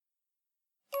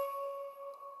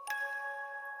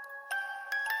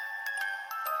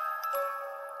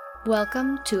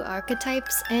Welcome to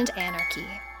Archetypes and Anarchy,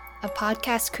 a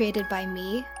podcast created by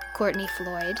me, Courtney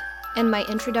Floyd, and my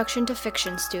Introduction to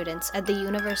Fiction students at the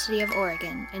University of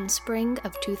Oregon in spring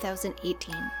of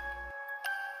 2018.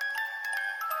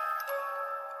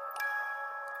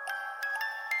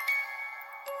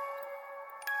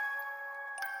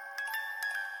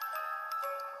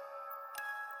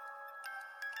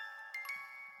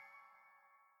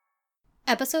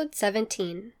 Episode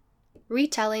 17,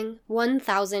 Retelling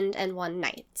 1001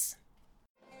 Nights.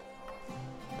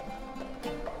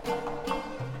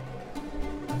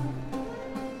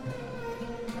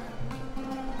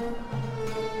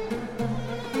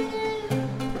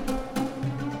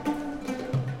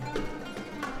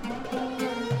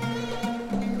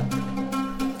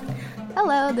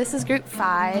 Hello, this is Group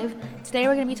 5. Today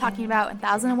we're going to be talking about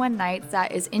 1001 Nights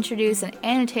that is introduced and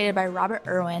annotated by Robert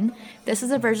Irwin. This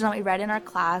is a version that we read in our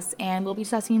class, and we'll be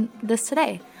discussing this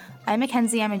today. I'm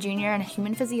Mackenzie, I'm a junior and a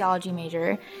human physiology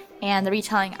major, and the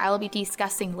retelling I will be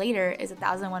discussing later is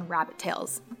 1001 Rabbit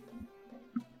Tales.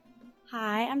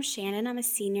 Hi, I'm Shannon. I'm a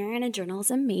senior and a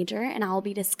journalism major, and I'll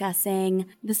be discussing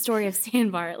the story of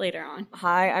Sandbar later on.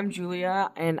 Hi, I'm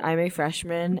Julia, and I'm a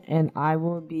freshman, and I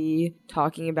will be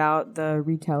talking about the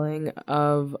retelling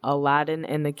of Aladdin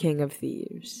and the King of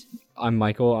Thieves. I'm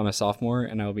Michael. I'm a sophomore,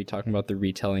 and I will be talking about the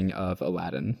retelling of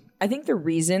Aladdin. I think the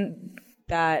reason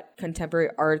that contemporary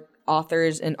art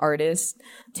authors and artists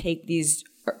take these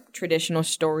traditional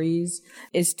stories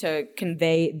is to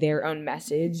convey their own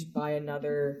message by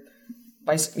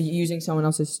using someone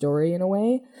else's story in a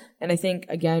way. And I think,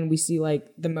 again, we see like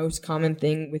the most common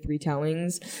thing with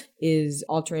retellings is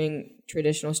altering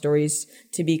traditional stories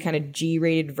to be kind of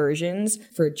G-rated versions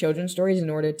for children's stories in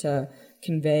order to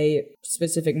convey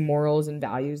specific morals and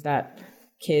values that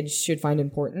kids should find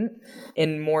important.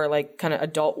 In more like kind of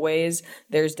adult ways,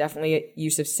 there's definitely a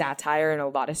use of satire in a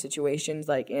lot of situations,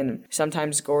 like in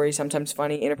sometimes gory, sometimes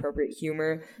funny, inappropriate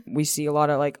humor. We see a lot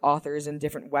of like authors and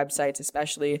different websites,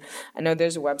 especially. I know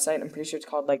there's a website, I'm pretty sure it's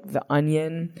called like The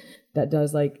Onion, that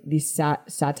does like these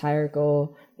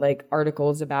satirical like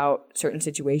articles about certain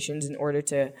situations in order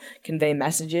to convey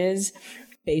messages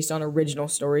based on original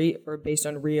story or based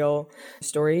on real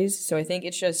stories. So I think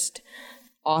it's just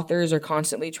authors are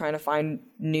constantly trying to find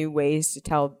new ways to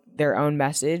tell their own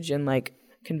message and like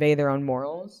convey their own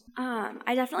morals.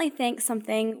 I definitely think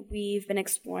something we've been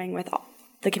exploring with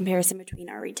the comparison between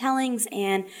our retellings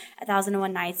and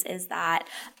 1001 Nights is that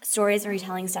stories and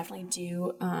retellings definitely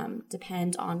do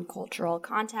depend on cultural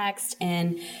context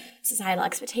and societal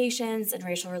expectations and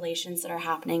racial relations that are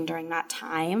happening during that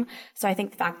time. So I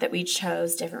think the fact that we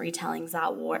chose different retellings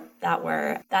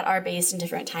that are based in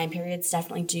different time periods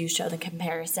definitely do show the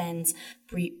comparisons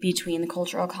between the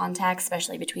cultural context,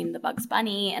 especially between the Bugs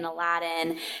Bunny and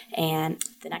Aladdin and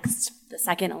the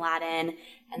second Aladdin,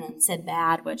 and then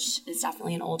Sinbad, which is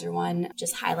definitely an older one,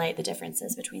 just highlight the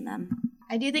differences between them.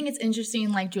 I do think it's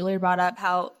interesting, like Julia brought up,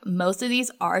 how most of these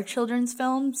are children's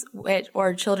films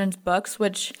or children's books,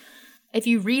 which if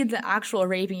you read the actual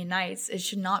Arabian Nights, it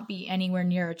should not be anywhere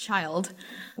near a child.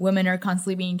 Women are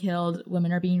constantly being killed.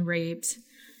 Women are being raped.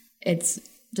 It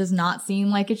does not seem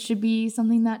like it should be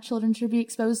something that children should be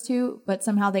exposed to, but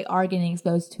somehow they are getting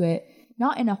exposed to it,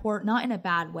 not in a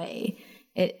bad way.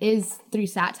 It is through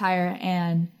satire,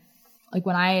 and like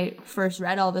when I first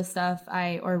read all this stuff,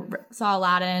 saw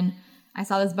Aladdin, I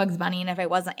saw this Bugs Bunny, and if I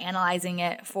wasn't analyzing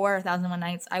it for 1001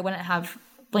 Nights, I wouldn't have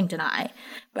blinked an eye.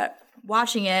 But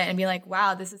watching it and being like,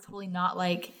 wow, this is totally not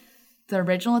like the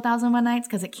original 1001 Nights,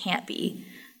 because it can't be.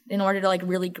 In order to like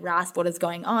really grasp what is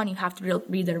going on, you have to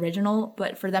read the original.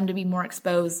 But for them to be more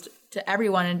exposed to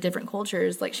everyone in different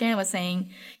cultures, like Shannon was saying,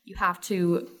 you have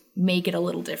to make it a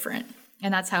little different.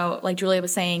 And that's how, like Julia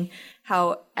was saying,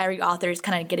 how every author is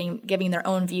kind of giving their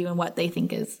own view and what they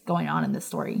think is going on in this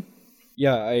story.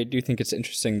 Yeah, I do think it's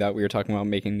interesting that we were talking about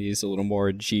making these a little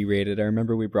more G-rated. I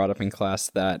remember we brought up in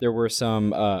class that there were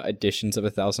some editions of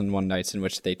 1001 Nights in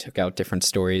which they took out different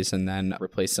stories and then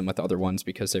replaced them with other ones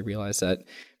because they realized that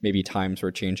maybe times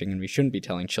were changing and we shouldn't be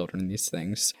telling children these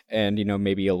things. And,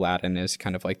 maybe Aladdin is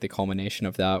kind of like the culmination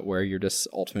of that, where you're just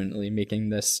ultimately making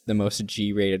this the most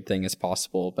G-rated thing as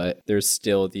possible, but there's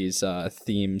still these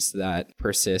themes that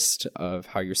persist of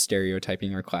how you're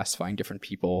stereotyping or classifying different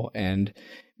people, and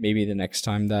maybe the next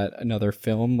time that another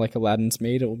film like Aladdin's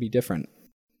made, it will be different.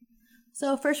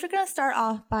 So first we're going to start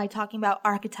off by talking about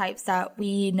archetypes that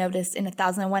we noticed in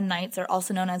 1001 Nights, or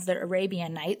also known as the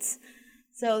Arabian Nights.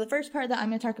 So the first part that I'm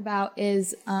going to talk about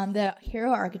is the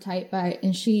hero archetype,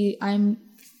 I'm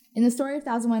in the story of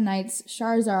 1001 Nights,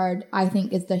 Shahrazad, I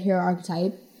think, is the hero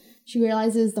archetype. She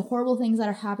realizes the horrible things that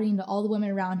are happening to all the women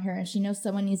around her, and she knows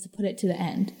someone needs to put it to the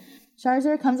end.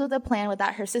 Shahrazad comes with a plan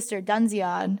that her sister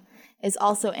Dunziad is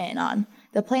also in on.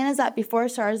 The plan is that before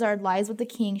Shahrazad lies with the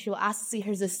king, she will ask to see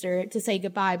her sister to say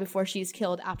goodbye before she is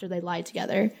killed after they lie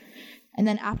together. And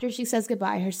then after she says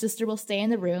goodbye, her sister will stay in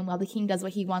the room while the king does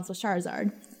what he wants with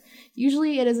Shahrazad.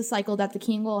 Usually it is a cycle that the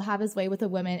king will have his way with a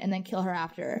woman and then kill her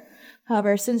after.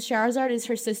 However, since Shahrazad is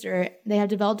her sister, they have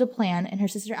developed a plan, and her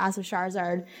sister asks if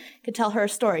Shahrazad could tell her a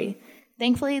story.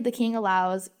 Thankfully, the king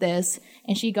allows this,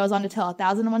 and she goes on to tell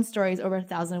 1,001 stories over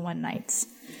 1,001 nights.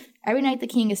 Every night, the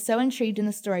king is so intrigued in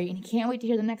the story, and he can't wait to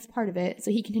hear the next part of it,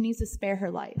 so he continues to spare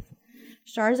her life.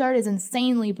 Shahrazad is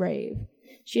insanely brave.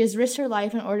 She has risked her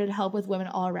life in order to help with women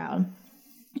all around.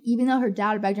 Even though her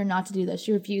dad begged her not to do this,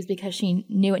 she refused because she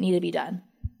knew it needed to be done.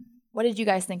 What did you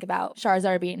guys think about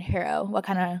Shahrazad being a hero? What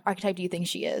kind of archetype do you think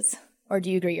she is? Or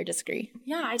do you agree or disagree?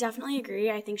 Yeah, I definitely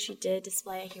agree. I think she did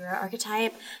display a hero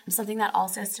archetype. Something that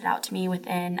also stood out to me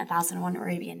within 1001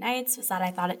 Arabian Nights was that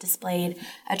I thought it displayed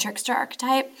a trickster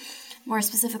archetype. More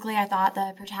specifically, I thought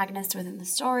the protagonist within the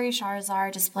story,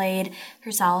 Shahrazad, displayed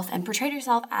herself and portrayed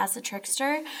herself as a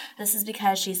trickster. This is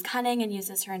because she's cunning and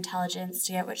uses her intelligence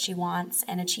to get what she wants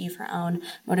and achieve her own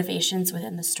motivations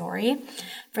within the story.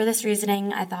 For this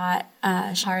reasoning, I thought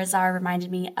Shahrazad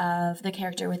reminded me of the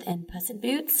character within Puss in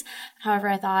Boots. However,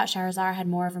 I thought Shahrazad had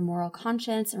more of a moral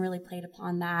conscience and really played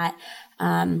upon that,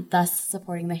 thus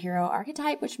supporting the hero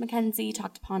archetype, which Mackenzie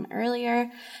talked upon earlier.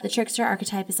 The trickster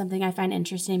archetype is something I find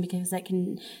interesting because it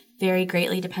can vary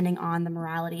greatly depending on the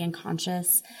morality and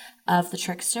conscience of the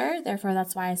trickster. Therefore,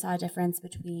 that's why I saw a difference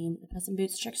between the Puss in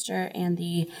Boots trickster and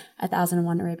the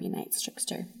 1001 Arabian Nights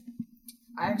trickster.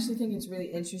 I actually think it's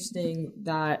really interesting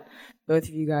that both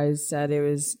of you guys said it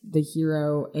was the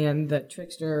hero and the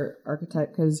trickster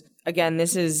archetype, because, again,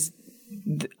 this is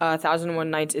 1001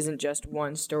 Nights isn't just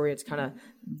one story. It's kind of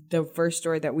the first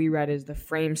story that we read is the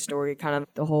frame story, kind of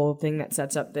the whole thing that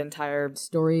sets up the entire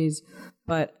stories.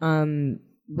 But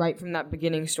right from that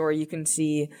beginning story, you can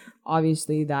see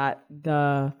obviously that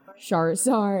the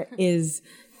Shahrazad is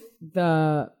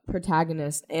the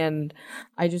protagonist, and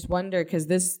I just wonder, because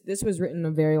this was written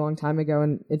a very long time ago,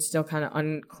 and it's still kind of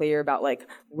unclear about like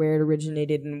where it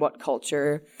originated and what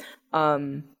culture.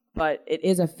 But it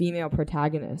is a female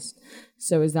protagonist.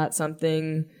 So is that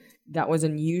something that was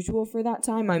unusual for that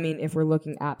time? I mean, if we're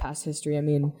looking at past history, I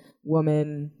mean,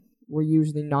 women were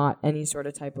usually not any sort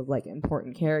of type of like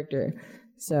important character.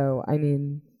 So, I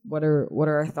mean, what are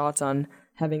our thoughts on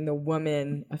having the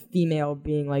woman, a female,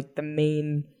 being like the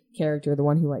main character, the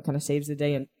one who like kind of saves the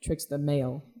day and tricks the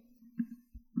male?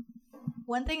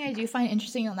 One thing I do find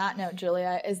interesting on that note,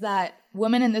 Julia, is that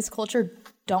women in this culture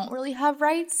don't really have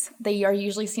rights. They are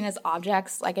usually seen as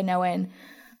objects. Like I know in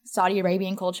Saudi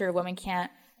Arabian culture, women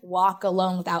can't walk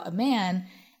alone without a man.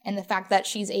 And the fact that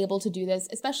she's able to do this,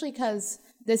 especially because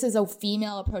this is a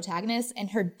female protagonist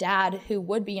and her dad, who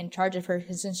would be in charge of her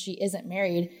since she isn't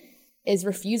married, is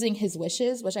refusing his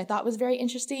wishes, which I thought was very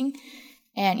interesting.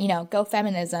 And, you know, go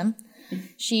feminism.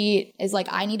 She is like,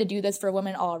 I need to do this for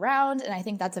women all around. And I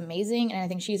think that's amazing. And I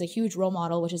think she's a huge role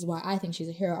model, which is why I think she's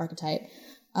a hero archetype.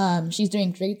 She's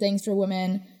doing great things for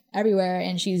women everywhere.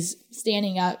 And she's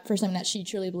standing up for something that she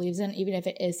truly believes in, even if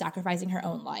it is sacrificing her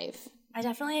own life. I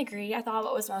definitely agree. I thought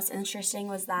what was most interesting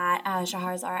was that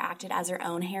Shahrazad acted as her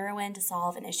own heroine to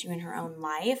solve an issue in her own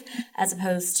life, as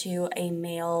opposed to a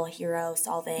male hero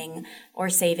solving or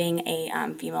saving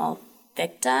a female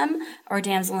victim or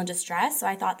damsel in distress. So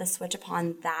I thought the switch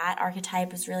upon that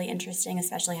archetype was really interesting,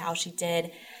 especially how she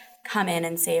did come in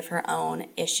and save her own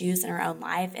issues in her own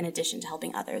life in addition to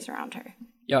helping others around her.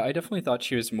 Yeah, I definitely thought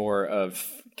she was more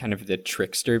of kind of the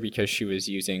trickster because she was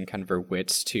using kind of her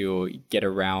wits to get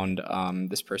around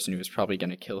this person who was probably going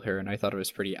to kill her. And I thought it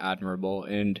was pretty admirable.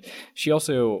 And she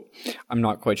also, I'm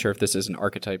not quite sure if this is an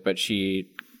archetype, but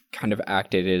she kind of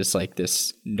acted as like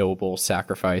this noble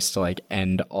sacrifice to like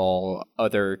end all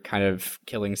other kind of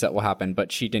killings that will happen.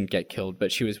 But she didn't get killed,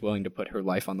 but she was willing to put her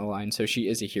life on the line. So she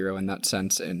is a hero in that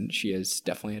sense. And she is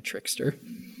definitely a trickster.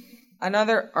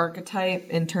 Another archetype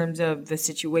in terms of the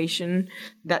situation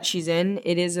that she's in,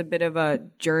 it is a bit of a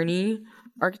journey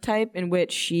archetype in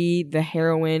which she, the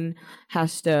heroine,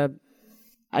 has to,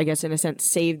 I guess in a sense,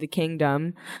 save the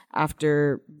kingdom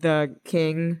after the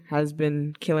king has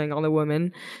been killing all the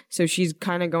women. So she's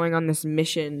kind of going on this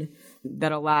mission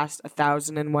that'll last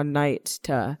 1,001 nights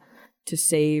to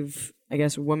save, I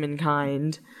guess,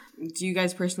 womankind. Do you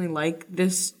guys personally like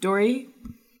this story?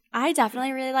 I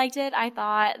definitely really liked it. I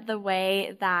thought the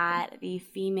way that the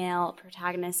female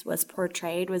protagonist was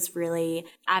portrayed was really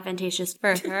advantageous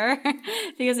for her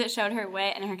because it showed her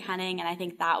wit and her cunning, and I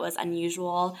think that was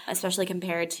unusual, especially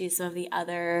compared to some of the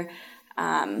other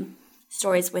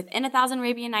stories within 1,000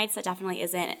 Arabian Nights. That definitely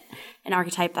isn't an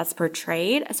archetype that's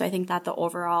portrayed. So I think that the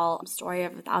overall story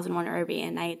of 1,001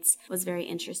 Arabian Nights was very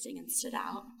interesting and stood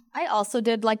out. I also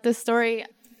did like this story.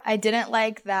 I didn't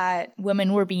like that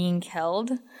women were being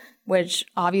killed, which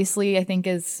obviously I think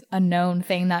is a known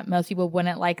thing that most people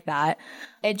wouldn't like that.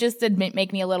 It just did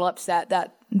make me a little upset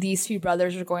that these two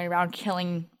brothers are going around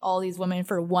killing all these women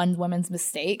for one woman's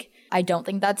mistake. I don't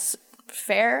think that's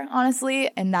fair,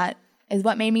 honestly, and that is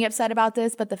what made me upset about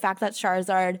this. But the fact that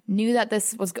Shahrazad knew that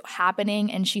this was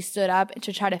happening and she stood up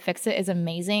to try to fix it is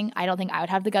amazing. I don't think I would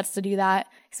have the guts to do that,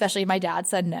 especially if my dad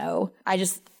said no. I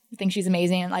just think she's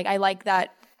amazing. And I like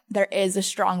that there is a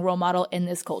strong role model in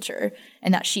this culture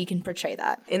and that she can portray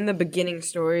that. In the beginning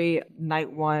story,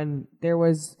 night one, there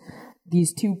was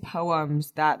these two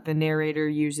poems that the narrator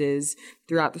uses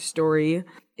throughout the story.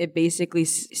 It basically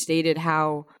stated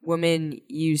how women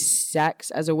use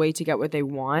sex as a way to get what they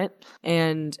want.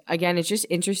 And again, it's just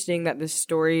interesting that this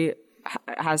story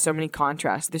has so many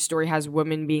contrasts. The story has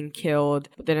women being killed,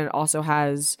 but then it also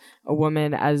has a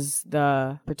woman as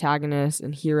the protagonist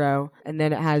and hero. And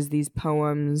then it has these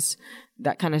poems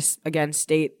that kind of, again,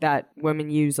 state that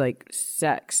women use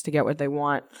sex to get what they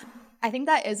want. I think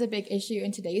that is a big issue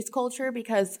in today's culture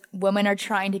because women are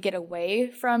trying to get away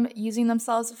from using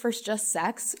themselves for just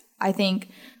sex. I think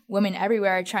women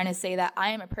everywhere are trying to say that I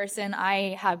am a person,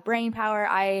 I have brain power,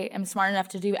 I am smart enough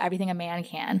to do everything a man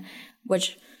can,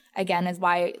 which again is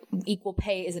why equal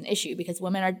pay is an issue, because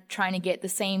women are trying to get the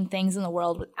same things in the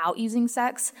world without using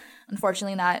sex.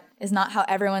 Unfortunately, that is not how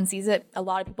everyone sees it. A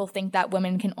lot of people think that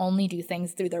women can only do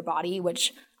things through their body,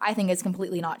 which I think is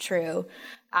completely not true.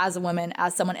 As a woman,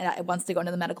 as someone that wants to go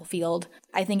into the medical field,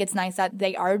 I think it's nice that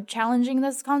they are challenging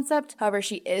this concept. However,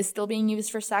 she is still being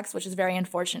used for sex, which is very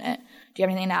unfortunate. Do you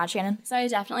have anything to add, Shannon? So I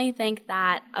definitely think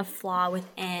that a flaw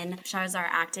within Shahrazad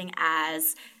acting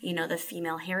as, the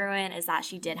female heroine is that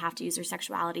she did have to use her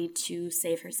sexuality to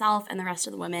save herself and the rest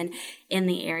of the women in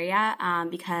the area,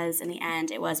 because in the end,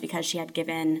 it was because she had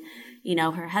given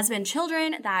her husband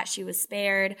children that she was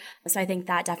spared. So I think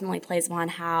that definitely plays upon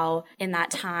how in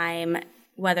that time,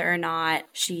 whether or not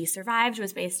she survived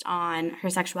was based on her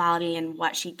sexuality and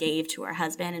what she gave to her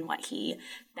husband and what he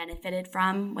benefited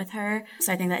from with her.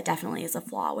 So I think that definitely is a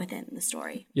flaw within the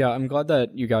story. Yeah, I'm glad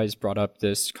that you guys brought up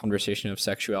this conversation of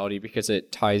sexuality because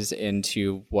it ties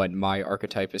into what my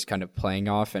archetype is kind of playing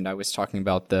off. And I was talking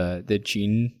about the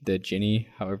Jinni,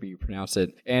 however you pronounce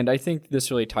it. And I think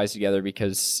this really ties together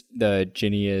because the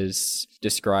Jinni is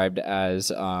described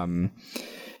as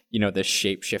this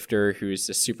shapeshifter who's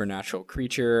a supernatural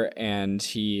creature, and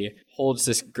he holds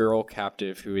this girl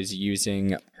captive who is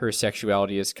using her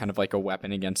sexuality as kind of like a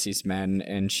weapon against these men,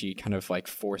 and she kind of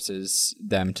forces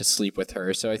them to sleep with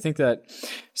her. So I think that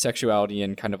sexuality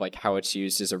and kind of how it's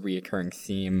used is a reoccurring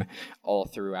theme all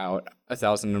throughout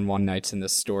 1,001 Nights in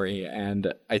this story,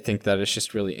 and I think that it's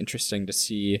just really interesting to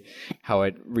see how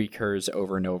it recurs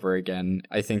over and over again.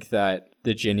 I think that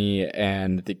the Jinni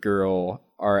and the girl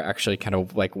are actually kind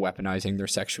of weaponizing their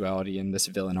sexuality in this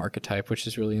villain archetype, which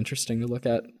is really interesting to look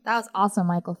at. That was awesome,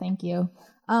 Michael. Thank you.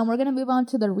 We're going to move on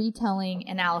to the retelling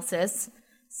analysis.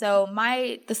 So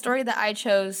the story that I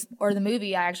chose, or the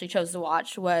movie I actually chose to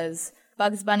watch, was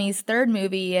Bugs Bunny's third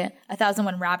movie,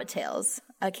 1001 Rabbit Tales,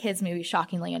 a kid's movie,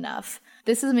 shockingly enough.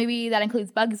 This is a movie that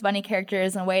includes Bugs Bunny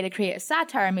characters in a way to create a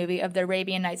satire movie of the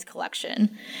Arabian Nights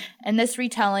collection. In this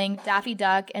retelling, Daffy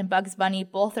Duck and Bugs Bunny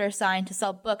both are assigned to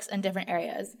sell books in different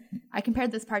areas. I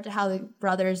compared this part to how the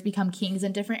brothers become kings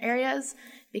in different areas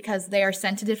because they are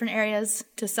sent to different areas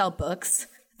to sell books.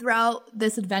 Throughout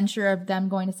this adventure of them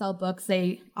going to sell books,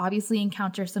 they obviously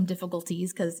encounter some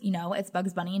difficulties because, it's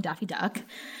Bugs Bunny and Daffy Duck.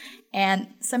 And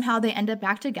somehow they end up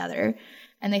back together.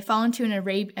 And they fall into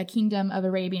a kingdom of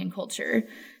Arabian culture,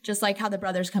 just like how the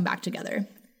brothers come back together.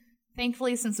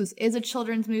 Thankfully, since this is a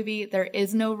children's movie, there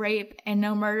is no rape and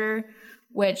no murder,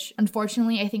 which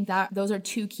unfortunately I think that those are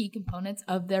two key components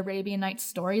of the Arabian Nights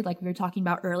story, like we were talking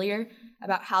about earlier,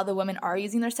 about how the women are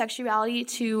using their sexuality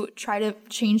to try to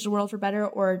change the world for better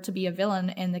or to be a villain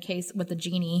in the case with the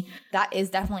Jinni. That is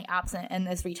definitely absent in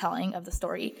this retelling of the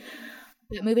story.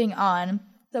 But moving on.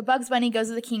 So Bugs Bunny goes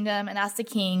to the kingdom and asks the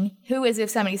king, who is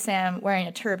Yosemite Sam wearing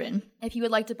a turban? if you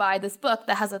would like to buy this book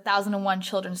that has 1001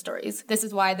 children's stories. This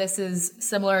is why this is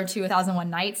similar to 1001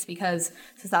 Nights, because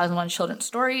it's 1001 children's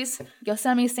stories.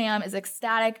 Yosemite Sam is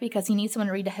ecstatic because he needs someone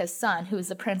to read to his son, who is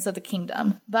the prince of the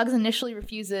kingdom. Bugs initially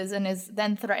refuses and is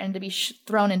then threatened to be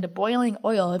thrown into boiling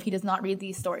oil if he does not read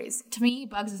these stories. To me,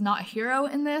 Bugs is not a hero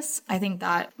in this. I think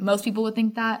that most people would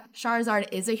think that. Shahrazad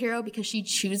is a hero because she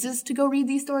chooses to go read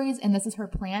these stories, and this is her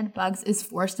plan. Bugs is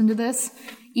forced into this.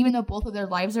 Even though both of their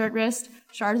lives are at risk,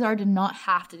 Shahrazad did not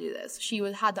have to do this. She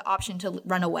had the option to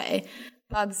run away.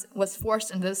 Bugs was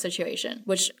forced into this situation,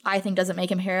 which I think doesn't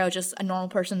make him a hero, just a normal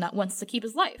person that wants to keep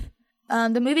his life.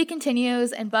 The movie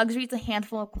continues, and Bugs reads a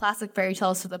handful of classic fairy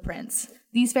tales to the prince.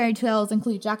 These fairy tales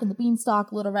include Jack and the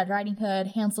Beanstalk, Little Red Riding Hood,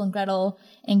 Hansel and Gretel,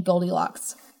 and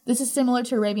Goldilocks. This is similar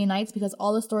to Arabian Nights because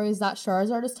all the stories that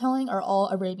Shahrazad is telling are all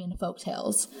Arabian folk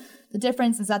tales. The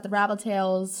difference is that the rabbit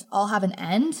tales all have an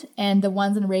end, and the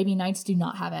ones in Arabian Nights do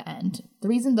not have an end. The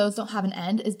reason those don't have an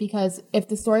end is because if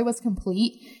the story was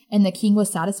complete and the king was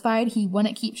satisfied, he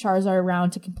wouldn't keep Shahrazad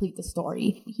around to complete the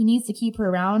story. He needs to keep her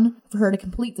around for her to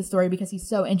complete the story because he's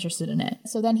so interested in it.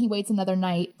 So then he waits another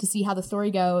night to see how the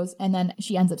story goes, and then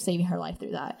she ends up saving her life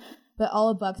through that. But all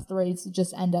of Bugs' stories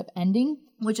just end up ending,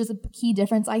 which is a key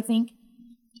difference, I think.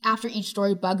 After each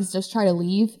story, Bugs just try to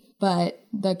leave, but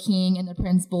the king and the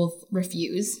prince both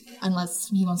refuse unless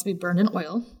he wants to be burned in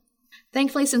oil.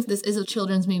 Thankfully, since this is a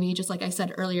children's movie, just like I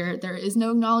said earlier, there is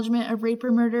no acknowledgement of rape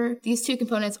or murder. These two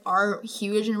components are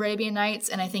huge in Arabian Nights,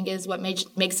 and I think is what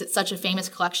makes it such a famous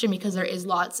collection because there is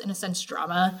lots, in a sense,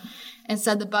 drama.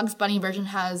 Instead, the Bugs Bunny version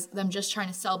has them just trying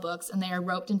to sell books, and they are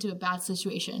roped into a bad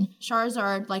situation.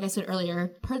 Shahrazad, like I said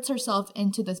earlier, puts herself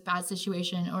into this bad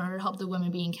situation in order to help the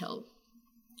women being killed.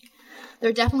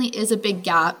 There definitely is a big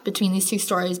gap between these two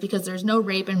stories because there's no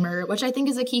rape and murder, which I think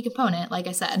is a key component, like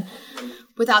I said.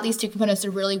 Without these two components,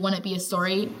 there really wouldn't be a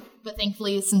story. But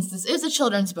thankfully, since this is a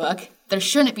children's book, there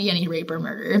shouldn't be any rape or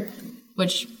murder,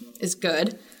 which is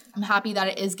good. I'm happy that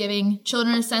it is giving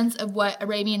children a sense of what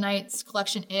Arabian Nights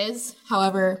collection is.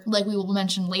 However, like we will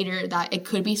mention later, that it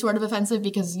could be sort of offensive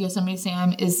because Yosemite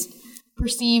Sam is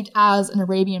perceived as an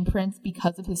Arabian prince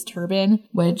because of his turban,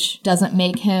 which doesn't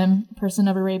make him a person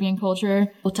of Arabian culture.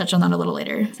 We'll touch on that a little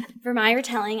later. For my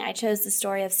retelling, I chose the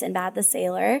story of Sinbad the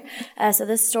Sailor. So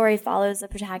this story follows the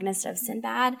protagonist of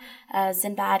Sinbad.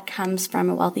 Sinbad comes from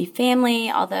a wealthy family,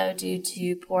 although due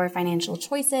to poor financial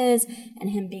choices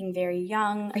and him being very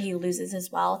young, he loses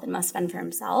his wealth and must fend for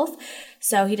himself.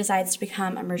 So he decides to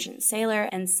become a merchant sailor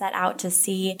and set out to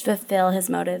sea to fulfill his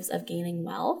motives of gaining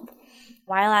wealth.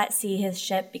 While at sea, his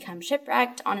ship becomes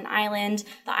shipwrecked on an island.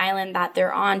 The island that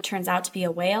they're on turns out to be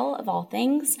a whale, of all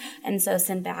things, and so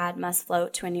Sinbad must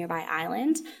float to a nearby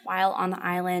island. While on the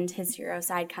island, his hero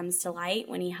side comes to light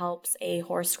when he helps a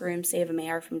horse groom save a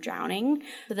mare from drowning.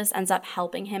 So this ends up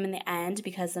helping him in the end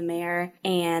because the mare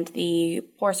and the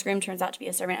horse groom turns out to be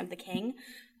a servant of the king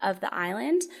of the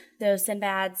island. So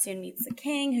Sinbad soon meets the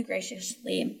king, who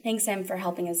graciously thanks him for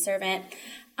helping his servant.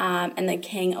 And the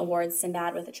king awards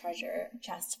Sinbad with a treasure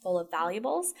chest full of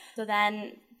valuables. So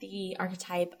then the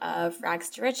archetype of rags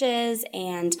to riches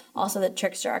and also the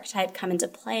trickster archetype come into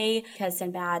play because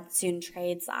Sinbad soon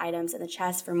trades the items in the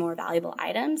chest for more valuable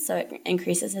items, so it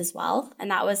increases his wealth.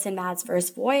 And that was Sinbad's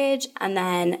first voyage, and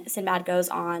then Sinbad goes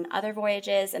on other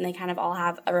voyages, and they kind of all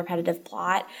have a repetitive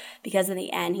plot because in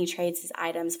the end he trades his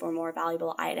items for more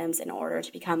valuable items in order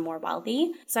to become more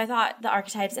wealthy. So I thought the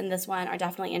archetypes in this one are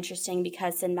definitely interesting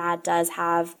because Sinbad does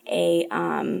have a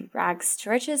rags to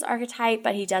riches archetype,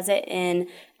 but he does it in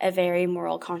a very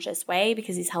moral conscious way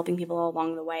because he's helping people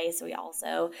along the way. So he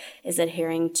also is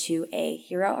adhering to a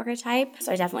hero archetype.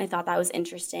 So I definitely thought that was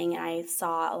interesting. And I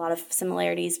saw a lot of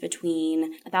similarities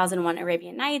between 1001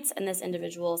 Arabian Nights and this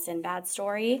individual Sinbad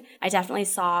story. I definitely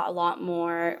saw a lot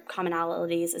more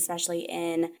commonalities, especially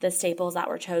in the staples that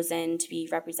were chosen to be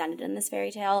represented in this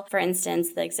fairy tale. For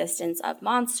instance, the existence of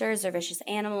monsters or vicious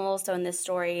animals. So in this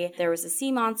story, there was a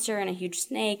sea monster and a huge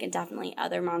snake and definitely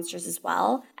other monsters as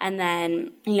well. And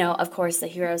then, of course, the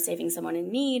hero saving someone in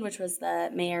need, which was the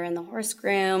mayor and the horse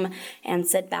groom and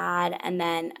Sinbad, and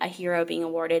then a hero being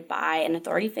awarded by an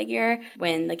authority figure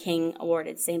when the king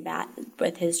awarded Sinbad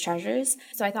with his treasures.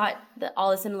 So I thought that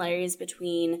all the similarities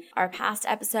between our past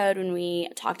episode when we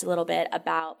talked a little bit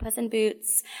about Puss in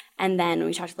Boots and then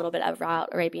we talked a little bit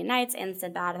about Arabian Nights and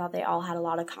Sinbad, I thought they all had a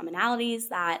lot of commonalities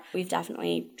that we've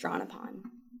definitely drawn upon.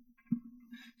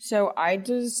 So I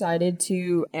decided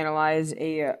to analyze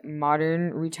a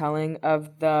modern retelling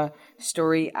of the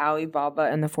story Ali Baba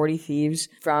and the 40 Thieves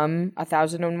from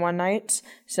 1001 Nights.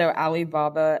 So Ali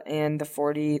Baba and the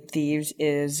 40 Thieves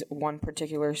is one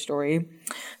particular story.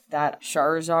 that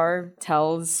Shahrazad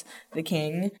tells the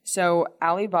king. So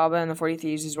Ali Baba and the 40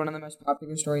 Thieves is one of the most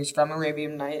popular stories from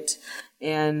Arabian Nights,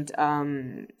 and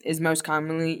is most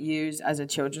commonly used as a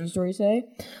children's story today.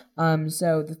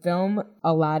 So the film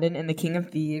Aladdin and the King of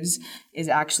Thieves is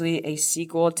actually a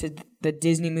sequel to the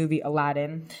Disney movie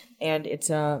Aladdin, and it's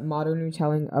a modern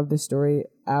retelling of the story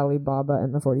Ali Baba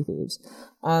and the 40 Thieves.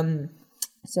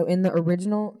 So in the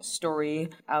original story,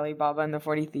 Ali Baba and the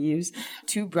 40 Thieves,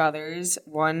 two brothers,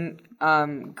 one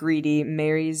greedy,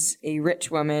 marries a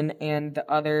rich woman, and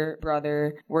the other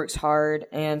brother works hard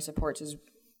and supports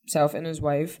himself and his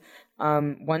wife.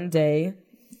 One day,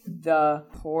 the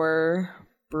poor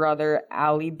brother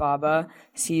Ali Baba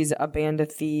sees a band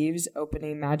of thieves open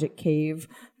a magic cave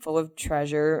full of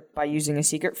treasure by using a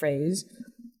secret phrase.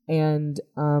 And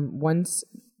once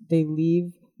they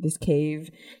leave this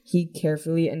cave, he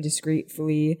carefully and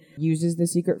discreetly uses the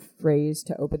secret phrase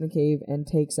to open the cave and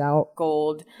takes out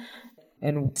gold,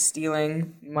 and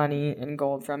stealing money and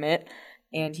gold from it.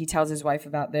 And he tells his wife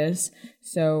about this.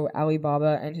 So Ali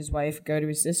Baba and his wife go to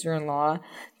his sister-in-law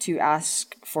to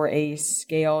ask for a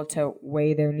scale to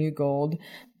weigh their new gold,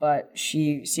 but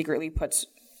she secretly puts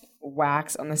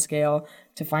wax on the scale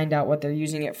to find out what they're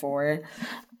using it for.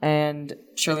 And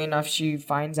surely enough, she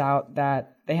finds out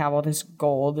that they have all this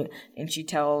gold, and she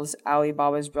tells Ali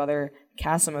Baba's brother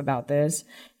Qasim about this.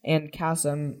 And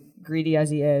Qasim, greedy as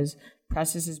he is,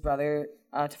 presses his brother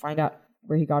to find out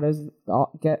where he got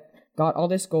all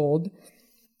this gold.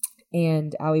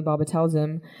 And Ali Baba tells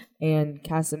him, and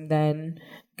Qasim then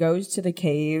goes to the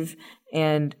cave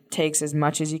and takes as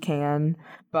much as he can,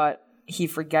 but he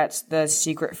forgets the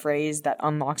secret phrase that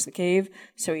unlocks the cave,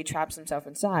 so he traps himself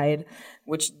inside,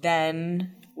 which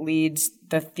then leads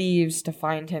the thieves to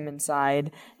find him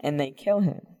inside, and they kill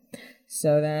him.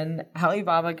 So then Ali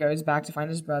Baba goes back to find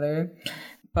his brother,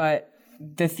 but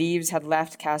the thieves had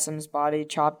left Qasim's body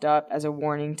chopped up as a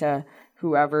warning to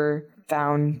whoever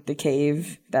found the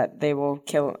cave that they will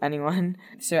kill anyone.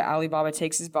 So Ali Baba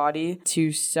takes his body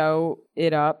to sew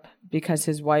it up because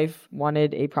his wife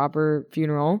wanted a proper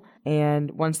funeral.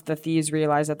 And once the thieves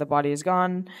realize that the body is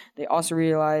gone, they also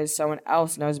realize someone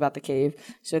else knows about the cave.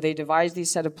 So they devise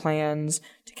these set of plans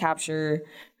to capture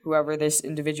whoever this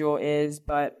individual is.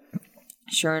 But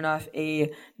sure enough,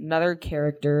 another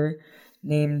character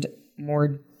named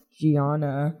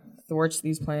Morgiana thwarts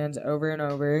these plans over and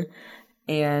over.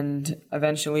 And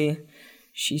eventually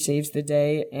she saves the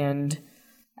day, and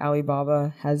Ali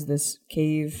Baba has this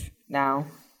cave now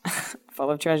full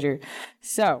of treasure.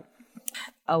 So,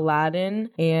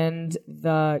 Aladdin and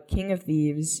the King of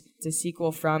Thieves, it's a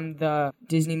sequel from the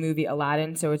Disney movie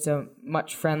Aladdin, so it's a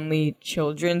much friendly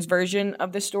children's version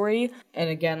of the story. And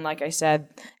again, like I said,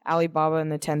 Ali Baba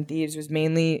and the 10 Thieves was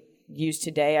mainly used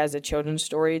today as a children's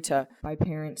story by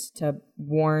parents to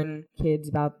warn kids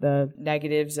about the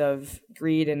negatives of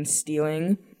greed and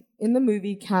stealing. In the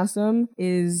movie, Qasim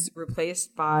is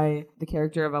replaced by the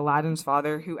character of Aladdin's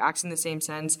father, who acts in the same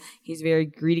sense. He's a very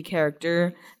greedy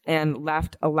character and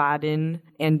left Aladdin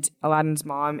and Aladdin's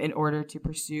mom in order to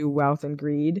pursue wealth and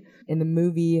greed. In the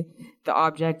movie, the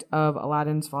object of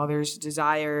Aladdin's father's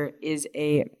desire is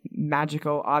a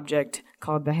magical object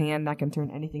called the hand that can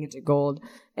turn anything into gold.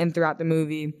 And throughout the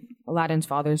movie, Aladdin's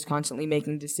father is constantly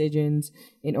making decisions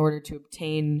in order to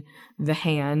obtain the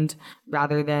hand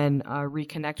rather than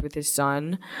reconnect with his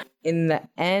son. In the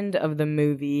end of the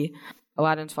movie,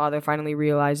 Aladdin's father finally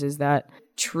realizes that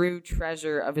true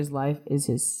treasure of his life is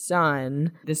his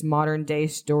son. This modern day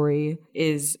story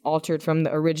is altered from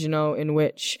the original in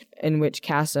which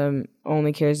Qasim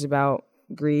only cares about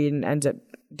greed and ends up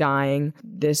dying.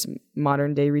 This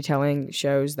modern day retelling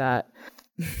shows that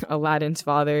Aladdin's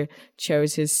father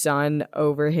chose his son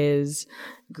over his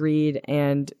greed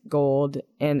and gold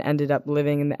and ended up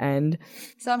living in the end.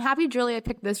 So I'm happy Julia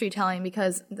picked this retelling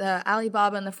because the Ali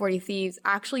Baba and the 40 Thieves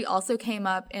actually also came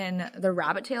up in the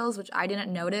Rabbit Tales, which I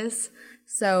didn't notice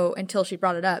until she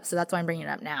brought it up. So that's why I'm bringing it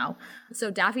up now. So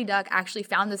Daffy Duck actually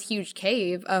found this huge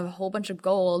cave of a whole bunch of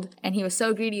gold, and he was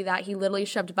so greedy that he literally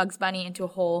shoved Bugs Bunny into a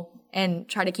hole and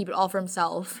tried to keep it all for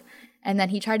himself. And then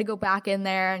he tried to go back in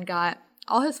there and got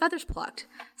all his feathers plucked.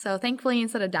 So thankfully,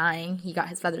 instead of dying, he got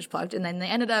his feathers plucked, and then they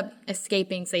ended up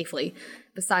escaping safely,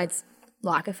 besides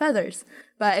lack of feathers.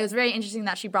 But it was very interesting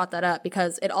that she brought that up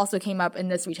because it also came up in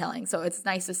this retelling. So it's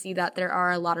nice to see that there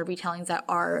are a lot of retellings that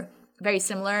are very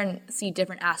similar and see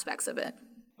different aspects of it.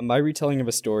 My retelling of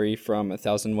a story from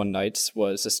 1001 Nights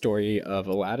was a story of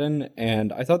Aladdin,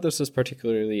 and I thought this was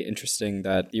particularly interesting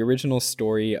that the original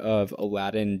story of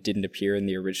Aladdin didn't appear in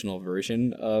the original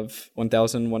version of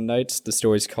 1001 Nights. The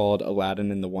story's called Aladdin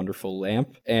and the Wonderful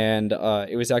Lamp, and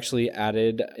it was actually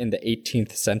added in the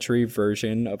 18th century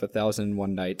version of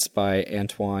 1001 Nights by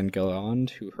Antoine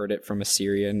Galland, who heard it from a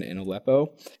Syrian in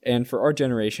Aleppo. And for our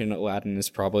generation, Aladdin is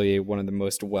probably one of the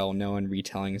most well-known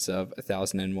retellings of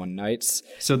 1001 Nights.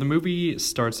 So the movie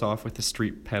starts off with a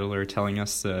street peddler telling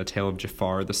us the tale of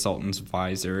Jafar, the Sultan's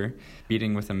vizier,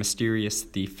 meeting with a mysterious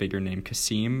thief figure named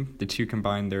Qasim. The two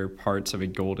combine their parts of a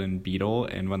golden beetle,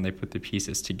 and when they put the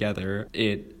pieces together,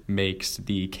 it makes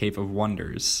the Cave of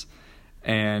Wonders.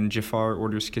 And Jafar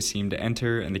orders Qasim to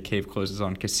enter, and the cave closes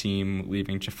on Qasim,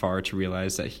 leaving Jafar to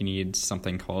realize that he needs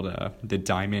something called the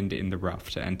diamond in the rough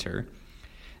to enter.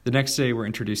 The next day, we're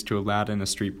introduced to Aladdin, a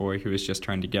street boy who is just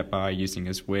trying to get by using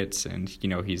his wits, and,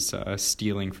 he's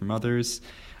stealing from others.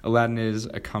 Aladdin is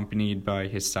accompanied by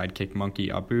his sidekick monkey,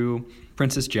 Abu.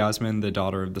 Princess Jasmine, the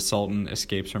daughter of the Sultan,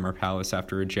 escapes from her palace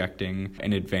after rejecting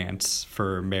an advance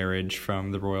for marriage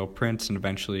from the royal prince, and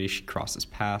eventually she crosses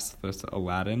paths with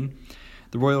Aladdin.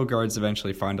 The royal guards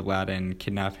eventually find Aladdin,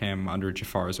 kidnap him under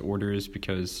Jafar's orders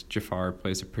because Jafar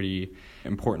plays a pretty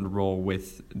important role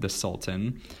with the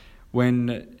Sultan.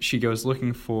 When she goes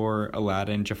looking for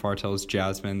Aladdin, Jafar tells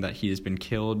Jasmine that he has been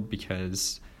killed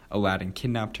because Aladdin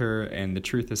kidnapped her, and the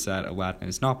truth is that Aladdin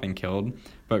has not been killed,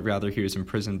 but rather he was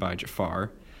imprisoned by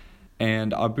Jafar.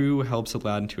 And Abu helps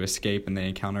Aladdin to escape, and they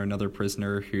encounter another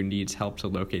prisoner who needs help to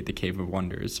locate the Cave of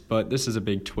Wonders. But this is a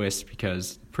big twist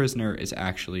because the prisoner is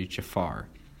actually Jafar.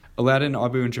 Aladdin,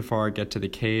 Abu, and Jafar get to the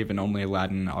cave, and only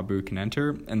Aladdin and Abu can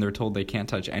enter, and they're told they can't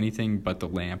touch anything but the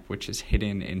lamp, which is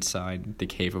hidden inside the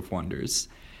Cave of Wonders.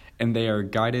 And they are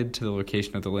guided to the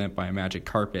location of the lamp by a magic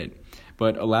carpet,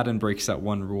 but Aladdin breaks that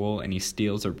one rule, and he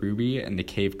steals a ruby, and the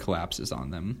cave collapses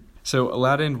on them. So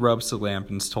Aladdin rubs the lamp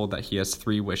and is told that he has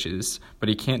 3 wishes, but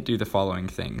he can't do the following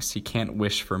things. He can't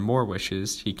wish for more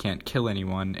wishes, he can't kill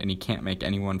anyone, and he can't make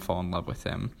anyone fall in love with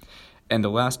him. And the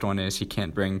last one is he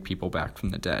can't bring people back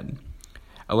from the dead.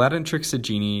 Aladdin tricks the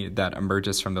genie that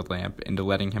emerges from the lamp into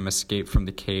letting him escape from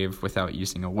the cave without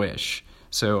using a wish.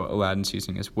 So Aladdin's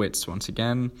using his wits once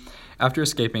again. After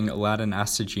escaping, Aladdin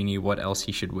asks the genie what else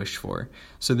he should wish for.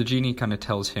 So the genie kind of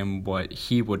tells him what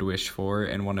he would wish for,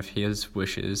 and one of his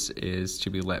wishes is to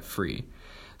be let free.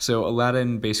 So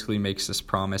Aladdin basically makes this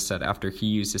promise that after he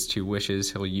uses 2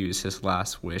 wishes, he'll use his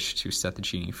last wish to set the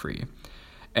genie free.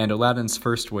 And Aladdin's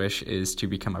first wish is to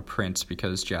become a prince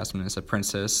because Jasmine is a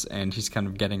princess, and he's kind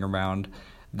of getting around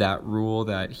that rule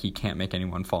that he can't make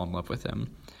anyone fall in love with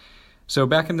him. So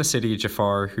back in the city,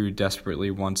 Jafar, who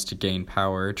desperately wants to gain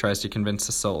power, tries to convince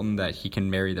the Sultan that he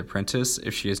can marry the princess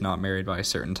if she is not married by a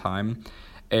certain time.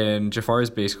 And Jafar is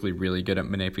basically really good at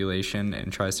manipulation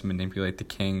and tries to manipulate the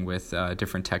king with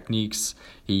different techniques.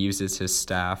 He uses his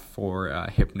staff for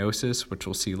hypnosis, which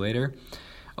we'll see later.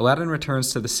 Aladdin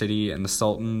returns to the city, and the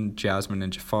Sultan, Jasmine,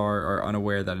 and Jafar are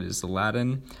unaware that it is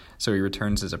Aladdin, so he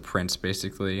returns as a prince,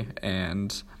 basically,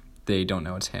 and they don't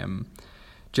know it's him.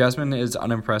 Jasmine is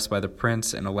unimpressed by the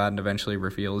prince, and Aladdin eventually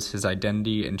reveals his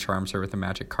identity and charms her with a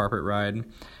magic carpet ride.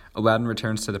 Aladdin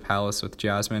returns to the palace with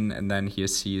Jasmine, and then he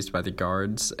is seized by the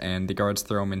guards, and the guards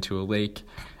throw him into a lake,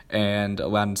 and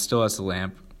Aladdin still has the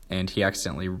lamp, and he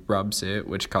accidentally rubs it,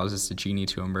 which causes the genie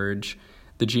to emerge.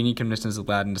 The genie convinces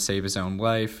Aladdin to save his own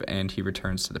life, and he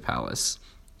returns to the palace.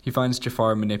 He finds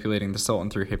Jafar manipulating the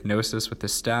Sultan through hypnosis with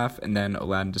his staff, and then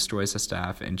Aladdin destroys the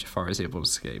staff, and Jafar is able to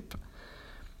escape.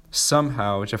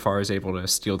 Somehow, Jafar is able to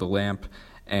steal the lamp,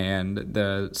 and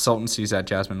the Sultan sees that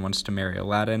Jasmine wants to marry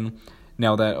Aladdin.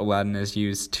 Now that Aladdin has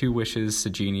used 2 wishes,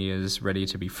 the genie is ready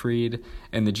to be freed,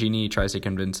 and the genie tries to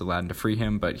convince Aladdin to free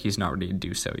him, but he's not ready to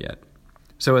do so yet.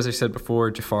 So as I said before,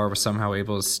 Jafar was somehow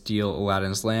able to steal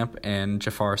Aladdin's lamp, and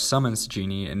Jafar summons the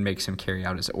genie and makes him carry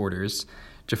out his orders.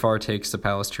 Jafar takes the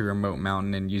palace to a remote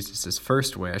mountain and uses his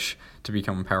first wish to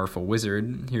become a powerful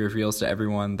wizard. He reveals to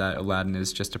everyone that Aladdin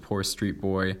is just a poor street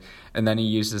boy, and then he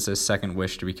uses his second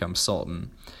wish to become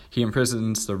Sultan. He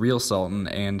imprisons the real Sultan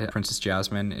and Princess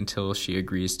Jasmine until she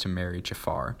agrees to marry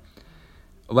Jafar.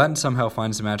 Aladdin somehow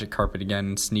finds the magic carpet again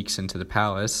and sneaks into the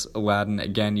palace. Aladdin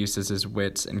again uses his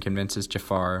wits and convinces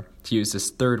Jafar to use his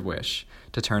third wish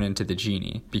to turn into the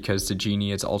genie, because the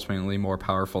genie is ultimately more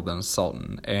powerful than the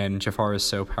Sultan, and Jafar is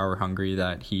so power-hungry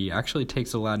that he actually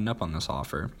takes Aladdin up on this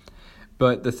offer.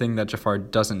 But the thing that Jafar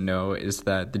doesn't know is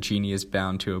that the genie is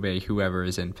bound to obey whoever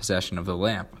is in possession of the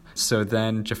lamp. So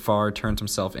then Jafar turns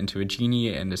himself into a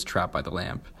genie and is trapped by the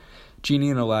lamp.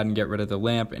 Genie and Aladdin get rid of the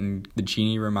lamp, and the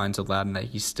genie reminds Aladdin that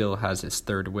he still has his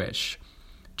third wish.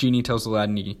 Genie tells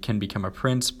Aladdin he can become a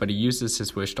prince, but he uses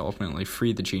his wish to ultimately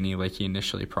free the genie like he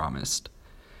initially promised.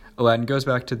 Aladdin goes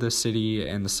back to the city,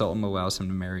 and the Sultan allows him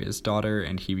to marry his daughter,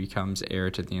 and he becomes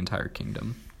heir to the entire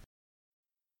kingdom.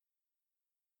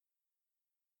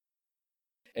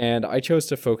 And I chose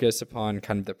to focus upon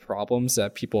kind of the problems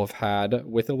that people have had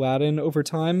with Aladdin over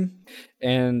time.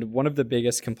 And one of the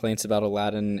biggest complaints about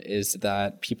Aladdin is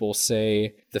that people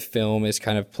say the film is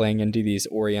kind of playing into these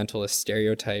Orientalist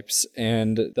stereotypes.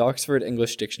 And the Oxford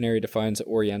English Dictionary defines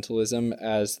Orientalism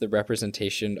as the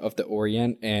representation of the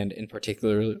Orient, and in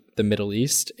particular the Middle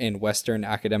East, in Western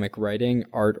academic writing,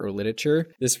 art, or literature.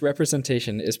 This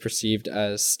representation is perceived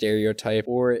as stereotype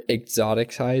or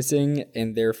exoticizing,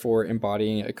 and therefore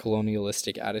embodying a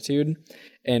colonialistic attitude.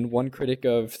 And one critic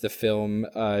of the film,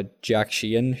 Jack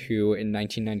Sheehan, who in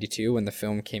 1992, when the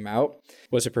film came out,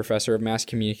 was a professor of mass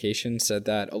communication, said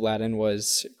that Aladdin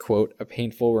was, quote, a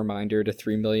painful reminder to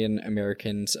 3 million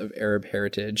Americans of Arab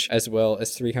heritage, as well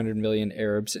as 300 million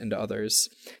Arabs and others,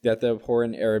 that the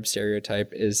abhorrent Arab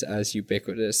stereotype is as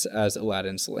ubiquitous as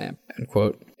Aladdin's lamp, end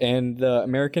quote. And the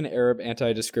American Arab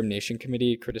Anti-Discrimination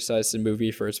Committee criticized the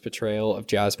movie for its portrayal of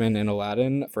Jasmine and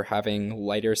Aladdin for having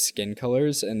lighter skin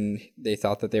colors, and they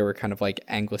thought that they were kind of like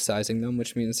anglicizing them,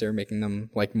 which means they were making them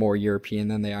like more European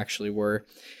than they actually were.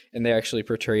 And they actually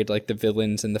portrayed like the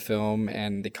villains in the film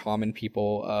and the common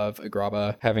people of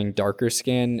Agrabah having darker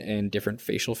skin and different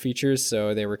facial features.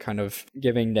 So they were kind of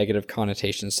giving negative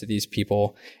connotations to these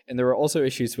people. And there were also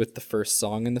issues with the first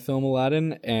song in the film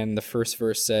Aladdin. And the first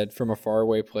verse said, "From a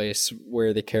faraway place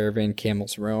where the caravan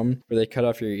camels roam, where they cut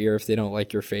off your ear if they don't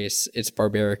like your face. It's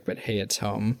barbaric, but hey, it's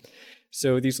home."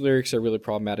 So these lyrics are really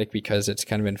problematic because it's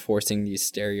kind of enforcing these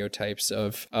stereotypes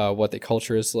of what the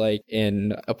culture is like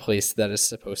in a place that is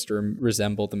supposed to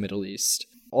resemble the Middle East.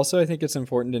 Also, I think it's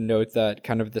important to note that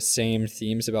kind of the same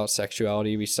themes about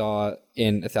sexuality we saw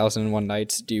in 1001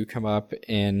 Nights do come up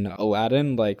in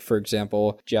Aladdin. Like, for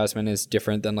example, Jasmine is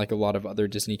different than like a lot of other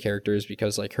Disney characters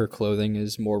because like her clothing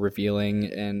is more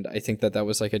revealing. And I think that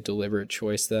was like a deliberate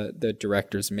choice that the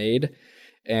directors made.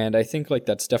 And I think like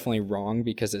that's definitely wrong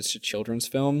because it's a children's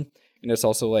film. And it's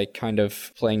also like kind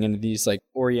of playing into these like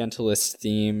Orientalist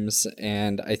themes.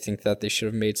 And I think that they should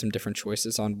have made some different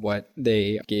choices on what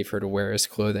they gave her to wear as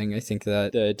clothing. I think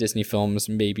that the Disney films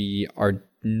maybe are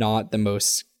not the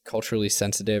most culturally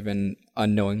sensitive and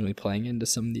unknowingly playing into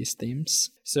some of these themes.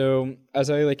 So as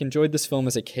I like enjoyed this film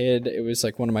as a kid, it was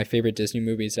like one of my favorite Disney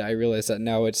movies. I realized that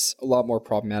now it's a lot more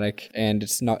problematic and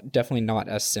it's definitely not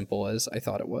as simple as I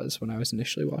thought it was when I was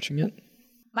initially watching it.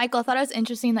 Michael, I thought it was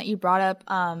interesting that you brought up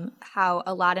how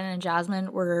Aladdin and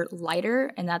Jasmine were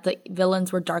lighter and that the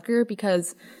villains were darker,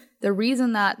 because the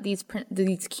reason that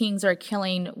these kings are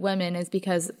killing women is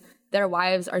because their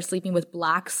wives are sleeping with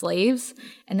black slaves,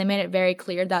 and they made it very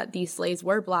clear that these slaves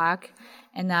were black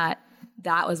and that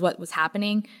was what was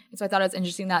happening. And so I thought it was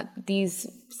interesting that these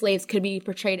slaves could be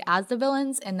portrayed as the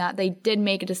villains, and that they did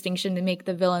make a distinction to make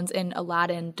the villains in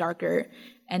Aladdin darker,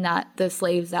 and that the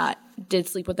slaves that did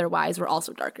sleep with their wives were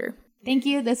also darker. Thank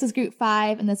you. This is Group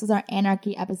 5, and this was our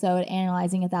Anarchy episode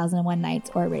analyzing 1001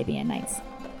 Nights or Arabian Nights.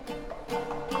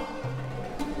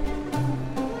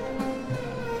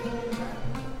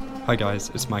 Hi guys,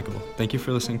 it's Michael. Thank you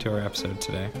for listening to our episode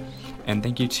today. And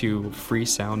thank you to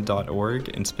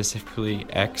freesound.org and specifically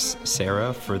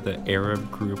Sarah for the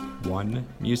Arab Group 1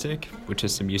 music, which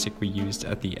is the music we used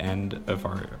at the end of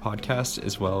our podcast,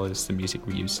 as well as the music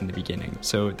we used in the beginning.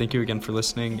 So thank you again for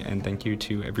listening, and thank you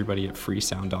to everybody at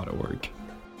freesound.org.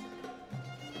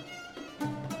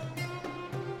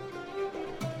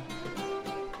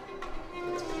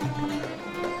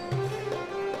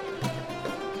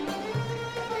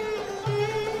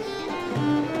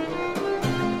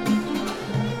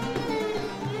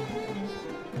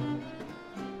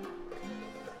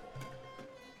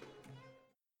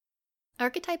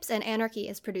 Archetypes and Anarchy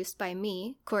is produced by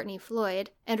me, Courtney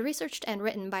Floyd, and researched and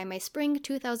written by my spring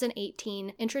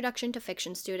 2018 Introduction to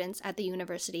Fiction students at the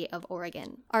University of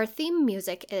Oregon. Our theme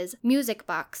music is Music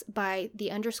Box by the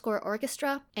 _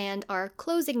 Orchestra, and our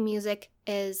closing music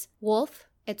is Wolf,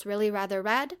 It's Really Rather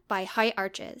Rad by High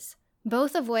Arches,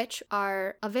 both of which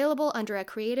are available under a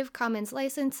Creative Commons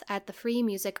license at the Free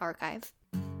Music Archive.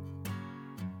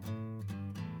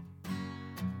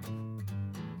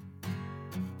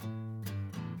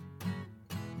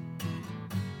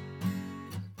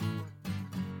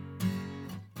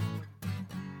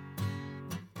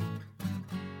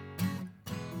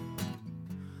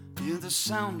 Hear the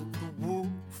sound of the wolf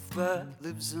that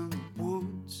lives in the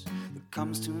woods, that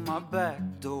comes to my back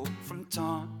door from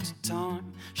time to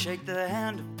time. Shake the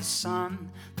hand of the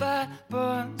sun that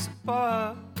burns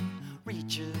above,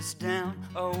 reaches down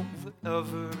over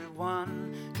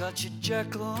everyone. Got your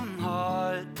Jekyll and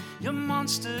Hyde, your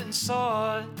monster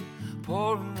inside,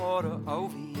 pouring water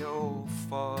over your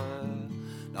fire.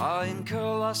 I incur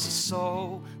lost a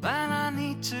soul, then I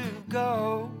need to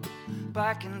go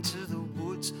back into the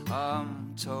woods,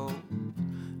 I'm told.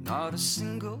 Not a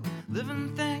single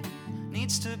living thing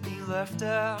needs to be left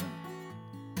out.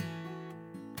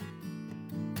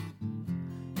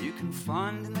 You can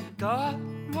find in the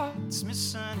garden what's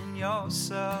missing in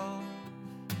yourself.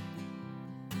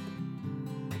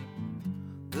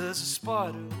 There's a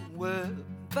spider web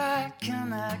that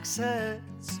connects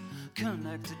heads,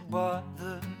 connected by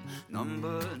the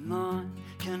number 9.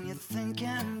 Can you think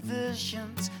in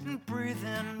visions and breathe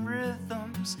in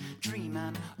rhythms? Dream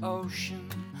an ocean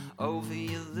over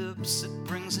your lips. It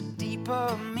brings a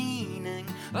deeper meaning,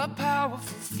 a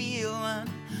powerful feeling,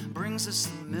 brings us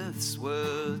the myths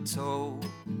we're told.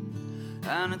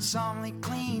 And it's only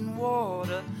clean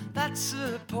water that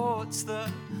supports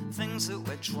the things that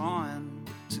we're trying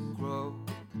to grow.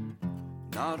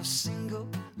 Not a single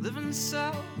living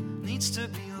cell needs to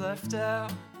be left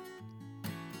out.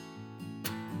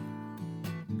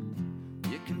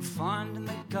 You can find in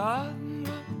the garden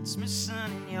what's missing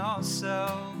in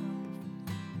yourself.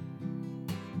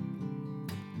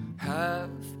 Have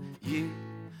you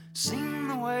seen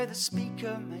the way the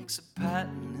speaker makes a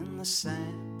pattern in the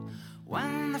sand?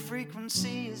 When the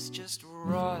frequency is just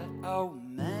right, oh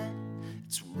man,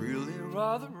 it's really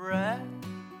rather rad.